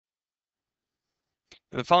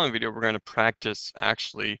In the following video, we're going to practice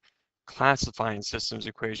actually classifying systems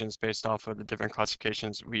equations based off of the different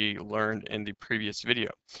classifications we learned in the previous video.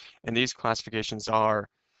 And these classifications are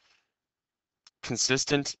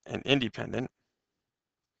consistent and independent,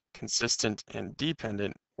 consistent and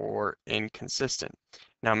dependent, or inconsistent.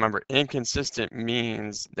 Now remember, inconsistent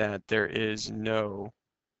means that there is no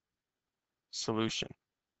solution.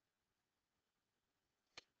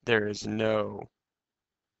 There is no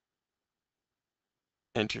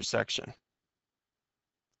intersection.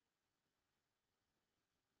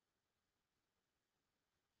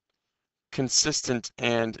 Consistent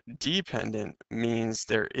and dependent means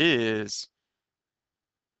there is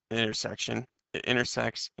an intersection. It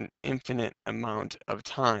intersects an infinite amount of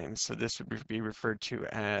times. So this would be referred to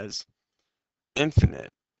as infinite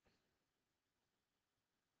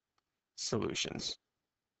solutions,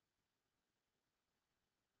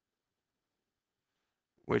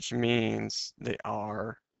 which means they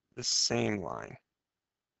are the same line.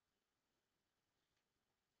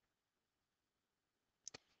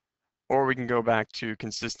 Or we can go back to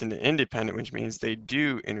consistent and independent, which means they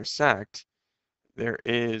do intersect. There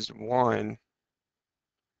is one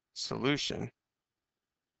solution,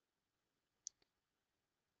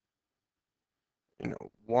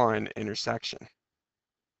 one intersection.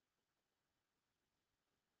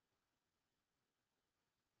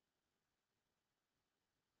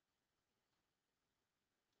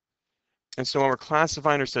 And so when we're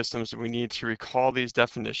classifying our systems, we need to recall these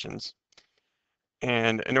definitions.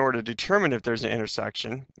 And in order to determine if there's an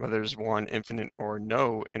intersection, whether there's one infinite or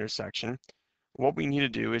no intersection, what we need to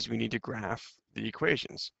do is we need to graph the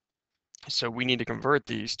equations. So we need to convert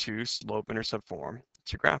these to slope-intercept form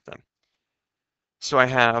to graph them. So I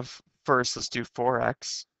have, first, let's do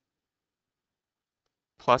 4x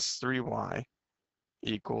plus 3y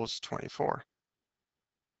equals 24.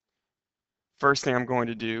 First thing I'm going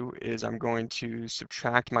to do is I'm going to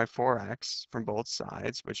subtract my 4x from both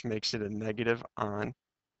sides, which makes it a negative on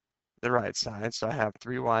the right side. So I have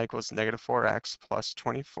 3y equals negative 4x plus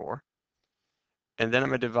 24. And then I'm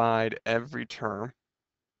going to divide every term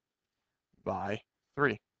by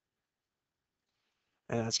 3.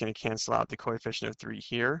 And that's going to cancel out the coefficient of 3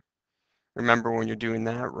 here. Remember, when you're doing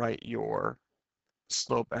that, write your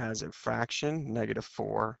slope as a fraction, negative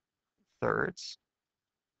 4/3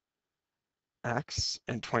 x,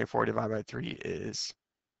 and 24 divided by 3 is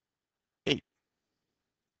 8.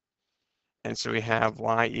 And so we have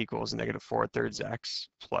y equals negative 4/3 x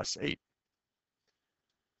plus 8.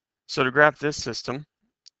 So to graph this system,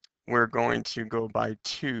 we're going to go by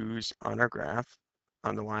 2's on our graph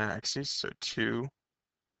on the y-axis. So 2,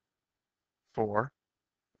 4,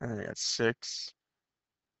 and then I got 6,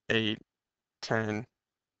 8, 10,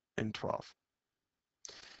 and 12.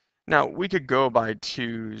 Now, we could go by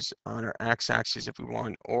 2's on our x-axis if we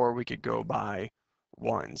want, or we could go by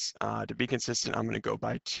 1's. To be consistent, I'm going to go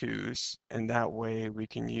by 2's, and that way we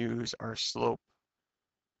can use our slope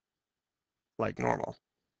like normal.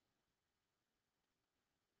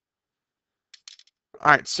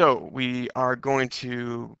 All right, so we are going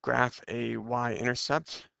to graph a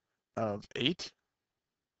y-intercept of 8,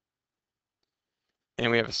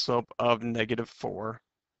 and we have a slope of negative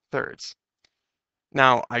 4/3.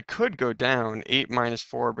 Now, I could go down. 8 minus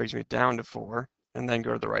 4 brings me down to 4, and then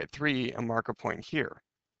go to the right 3 and mark a point here.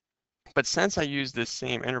 But since I use the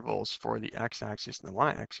same intervals for the x-axis and the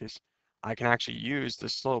y-axis, I can actually use the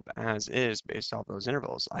slope as is based off those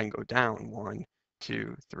intervals. I can go down 1,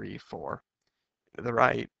 2, 3, 4, to the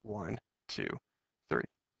right 1, 2, 3.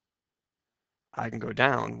 I can go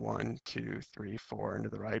down 1, 2, 3, 4, and to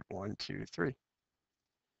the right 1, 2, 3.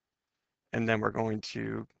 And then we're going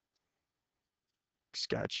to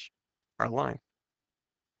sketch our line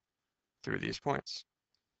through these points.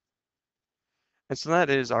 And so that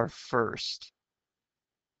is our first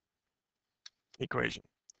equation.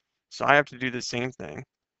 So I have to do the same thing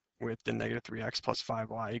with the negative 3x plus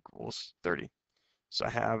 5y equals 30. So I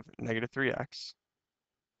have negative 3x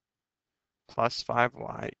plus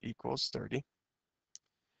 5y equals 30.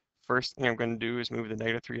 First thing I'm going to do is move the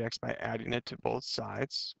negative 3x by adding it to both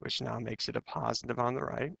sides, which now makes it a positive on the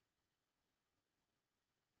right.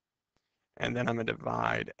 And then I'm going to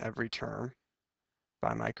divide every term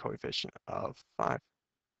by my coefficient of 5.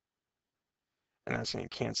 And that's going to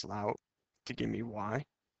cancel out to give me y.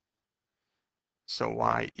 So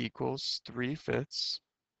y equals 3/5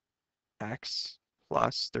 x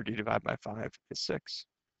plus 30 divided by 5 is 6.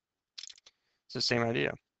 It's the same idea.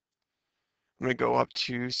 I'm going to go up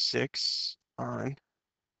to 6 on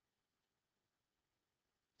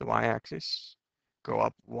the y-axis, go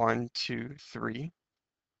up 1, 2, 3,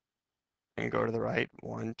 and go to the right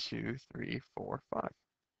 1, 2, 3, 4, 5.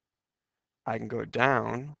 I can go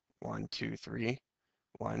down 1, 2, 3,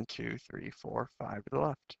 1, 2, 3, 4, 5 to the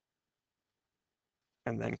left,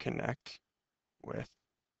 and then connect with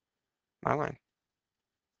my line.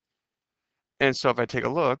 And so if I take a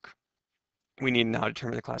look, we need to now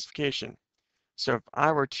determine the classification. So if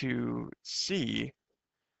I were to see,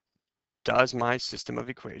 does my system of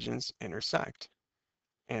equations intersect?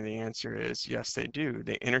 And the answer is yes, they do.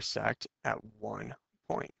 They intersect at one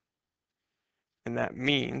point. And that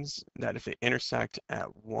means that if they intersect at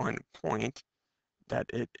one point, that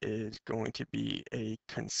it is going to be a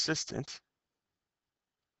consistent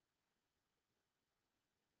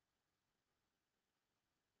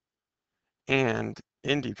and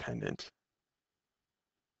independent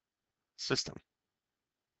system.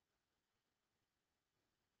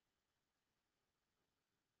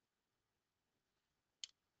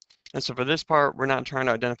 And so for this part, we're not trying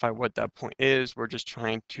to identify what that point is. We're just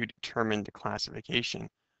trying to determine the classification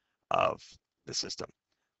of the system.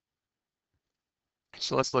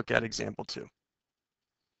 So let's look at example 2.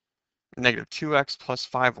 Negative 2x plus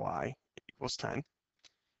 5y equals 10,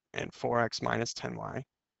 and 4x minus 10y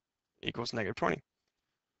equals negative 20.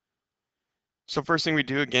 So first thing we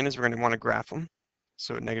do again is we're going to want to graph them.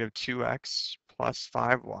 So negative 2x plus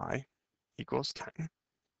 5y equals 10.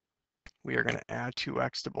 We are going to add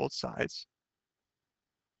 2x to both sides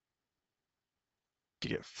to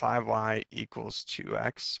get 5y equals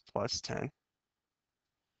 2x plus 10.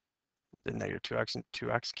 The negative 2x and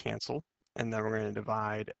 2x cancel, and then we're going to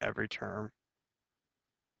divide every term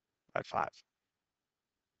by 5.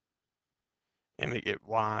 And we get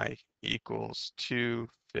y equals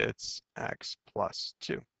 2/5 x plus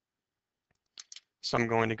 2. So I'm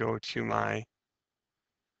going to go to my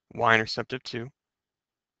y-intercept of 2.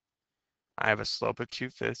 I have a slope of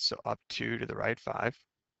 2/5, so up 2 to the right 5.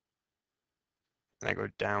 And I go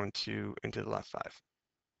down 2 into the left 5.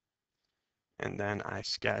 And then I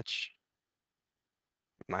sketch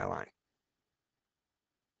my line.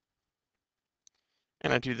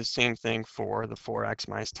 And I do the same thing for the 4x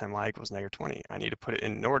minus 10y equals negative 20. I need to put it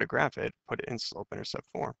in order to graph it, put it in slope-intercept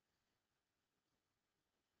form.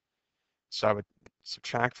 So I would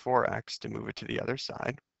subtract 4x to move it to the other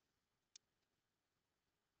side.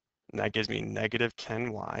 And that gives me negative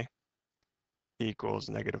 10y equals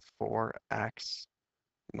negative 4x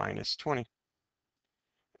minus 20.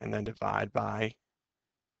 And then divide by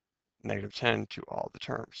negative 10 to all the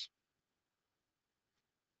terms.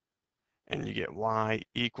 And you get y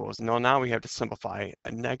equals, now we have to simplify.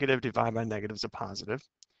 A negative divided by negative is a positive,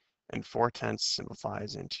 and 4/10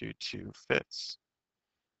 simplifies into 2/5.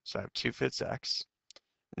 So I have 2/5 x.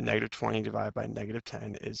 Negative 20 divided by negative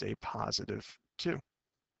 10 is a positive 2.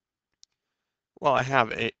 Well, I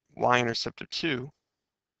have a y-intercept of 2,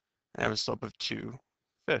 and I have a slope of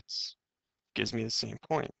 2/5. Gives me the same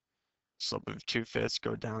point. Slope of 2/5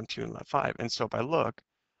 go down 2 and left 5. And so if I look,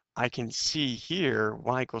 I can see here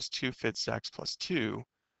y equals 2/5 x plus 2,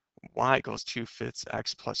 y equals 2/5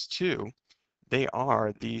 x plus 2. They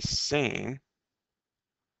are the same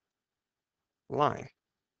line,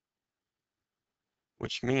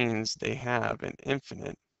 which means they have an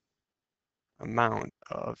infinite amount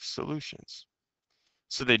of solutions.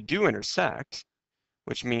 So they do intersect,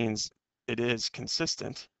 which means it is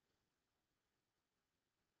consistent,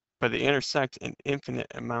 but they intersect an infinite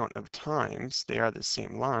amount of times. They are the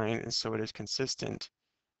same line, and so it is consistent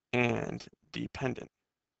and dependent.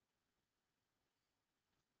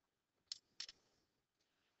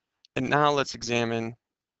 And now let's examine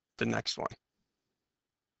the next one.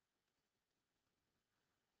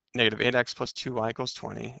 Negative 8x plus 2y equals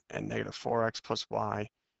 20, and negative 4x plus y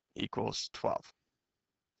equals 12.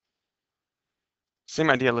 Same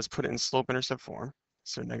idea, let's put it in slope-intercept form.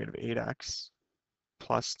 So negative 8x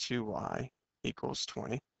plus 2y equals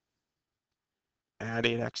 20. Add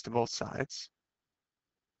 8x to both sides.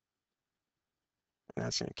 And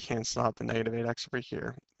that's going to cancel out the negative 8x over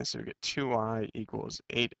here. And so we get 2y equals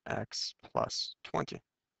 8x plus 20.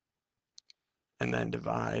 And then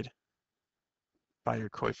divide by your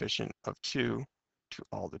coefficient of 2 to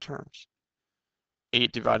all the terms.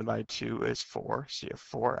 8 divided by 2 is 4, so you have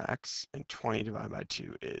 4x, and 20 divided by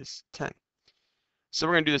 2 is 10. So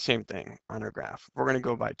we're going to do the same thing on our graph. We're going to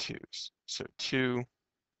go by 2's. So 2,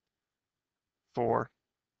 4,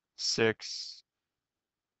 6,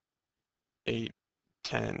 8,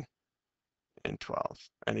 10, and 12.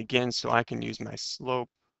 And again, so I can use my slope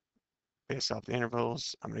based off the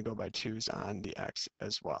intervals, I'm going to go by 2's on the x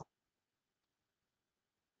as well.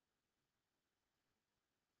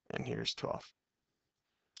 And here's 12.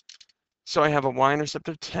 So I have a y-intercept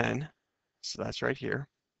of 10, so that's right here.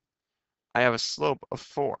 I have a slope of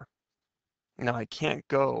 4. Now I can't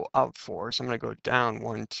go up 4, so I'm going to go down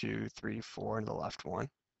 1, 2, 3, 4, and the left 1.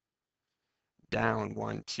 Down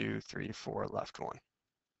 1, 2, 3, 4, left 1.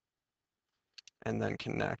 And then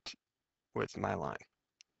connect with my line.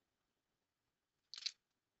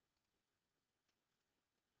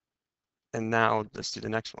 And now let's do the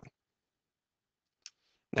next one.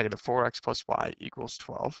 Negative 4x plus y equals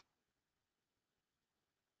 12.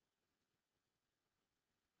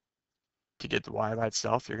 To get the y by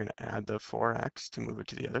itself, you're going to add the 4x to move it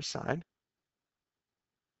to the other side.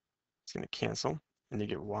 It's going to cancel, and you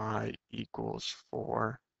get y equals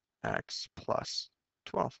 4x plus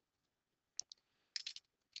 12.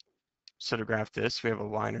 So to graph this, we have a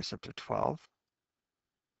y-intercept of 12,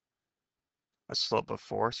 a slope of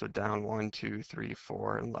 4, so down 1, 2, 3,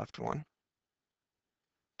 4, and left 1.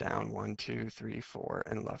 Down 1, 2, 3, 4,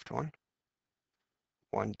 and left 1.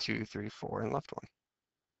 1, 2, 3, 4, and left 1.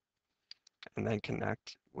 And then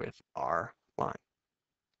connect with our line.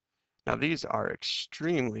 Now these are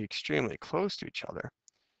extremely, extremely close to each other,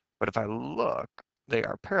 but if I look, they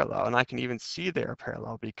are parallel, and I can even see they are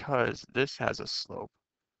parallel because this has a slope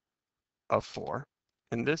of 4,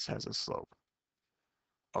 and this has a slope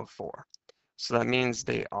of 4. So that means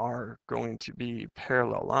they are going to be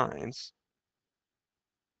parallel lines.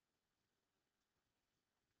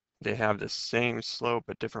 They have the same slope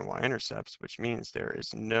at different y-intercepts, which means there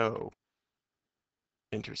is no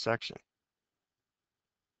intersection.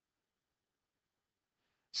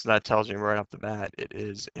 So that tells me right off the bat it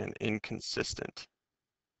is an inconsistent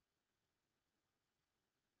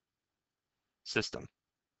system.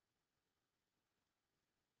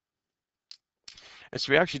 And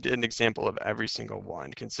so we actually did an example of every single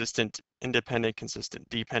one: consistent, independent, consistent,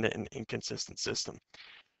 dependent, and inconsistent system.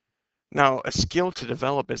 Now, a skill to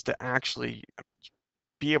develop is to actually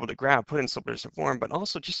be able to graph, put in slope-intercept form, but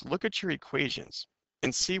also just look at your equations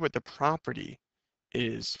and see what the property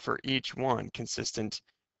is for each one: consistent,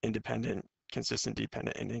 independent, consistent,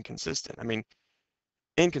 dependent, and inconsistent. I mean,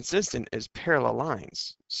 inconsistent is parallel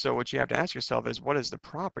lines. So what you have to ask yourself is, what is the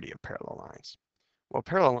property of parallel lines? Well,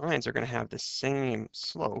 parallel lines are going to have the same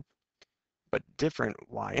slope, but different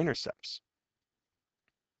y-intercepts.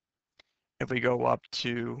 If we go up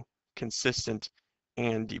to consistent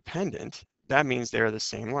and dependent, that means they're the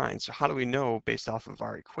same line. So how do we know based off of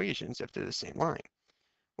our equations if they're the same line?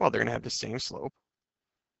 Well, they're going to have the same slope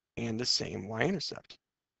and the same y-intercept.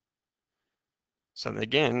 So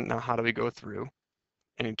again, now how do we go through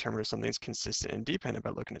and determine if something's consistent and dependent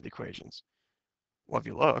by looking at the equations? Well, if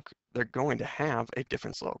you look, they're going to have a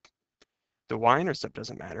different slope. The y-intercept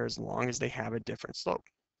doesn't matter as long as they have a different slope.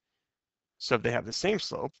 So if they have the same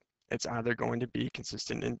slope, it's either going to be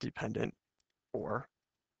consistent and dependent or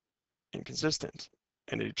inconsistent.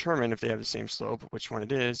 And to determine if they have the same slope, which one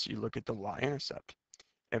it is, you look at the y-intercept.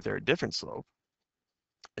 If they're a different slope,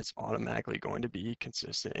 it's automatically going to be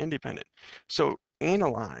consistent and independent. So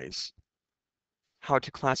analyze how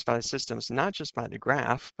to classify the systems, not just by the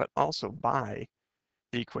graph, but also by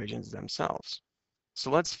the equations themselves.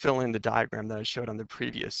 So let's fill in the diagram that I showed on the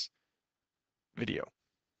previous video.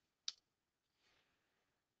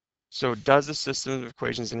 So does the system of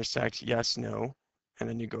equations intersect? Yes, no. And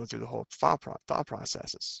then you go through the whole thought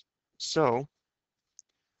processes. So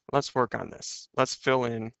let's work on this. Let's fill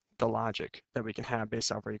in the logic that we can have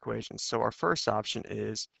based off our equations. So our first option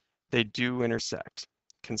is they do intersect,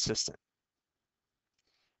 consistent.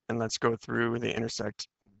 And let's go through they intersect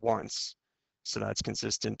once. So that's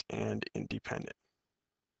consistent and independent.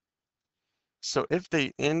 So if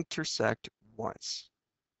they intersect once,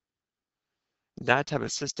 that type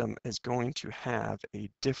of system is going to have a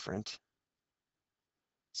different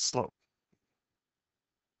slope.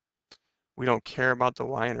 We don't care about the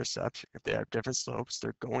y-intercept. If they have different slopes,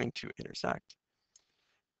 they're going to intersect.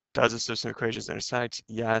 Does the system of equations intersect?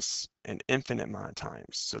 Yes, an infinite amount of times.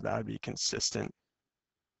 So that would be consistent,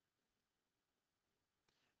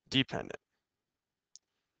 dependent.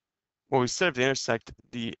 Well, we said if they intersect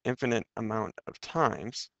the infinite amount of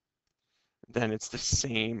times, then it's the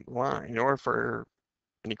same line. In order for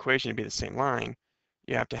an equation to be the same line,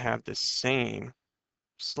 you have to have the same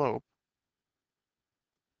slope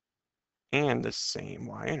and the same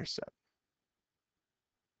y-intercept.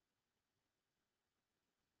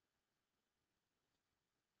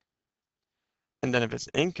 And then if it's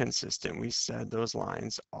inconsistent, we said those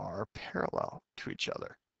lines are parallel to each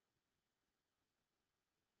other.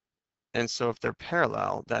 And so if they're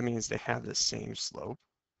parallel, that means they have the same slope,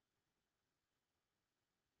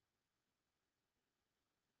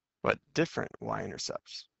 but different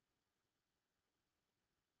y-intercepts.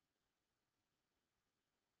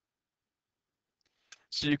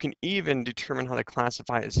 So you can even determine how to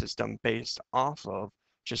classify a system based off of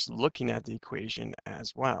just looking at the equation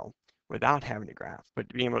as well, without having a graph. But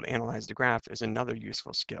being able to analyze the graph is another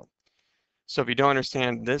useful skill. So if you don't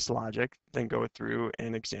understand this logic, then go through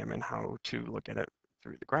and examine how to look at it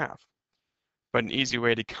through the graph. But an easy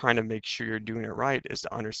way to kind of make sure you're doing it right is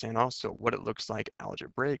to understand also what it looks like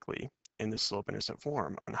algebraically in the slope-intercept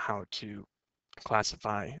form on how to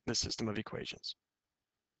classify the system of equations.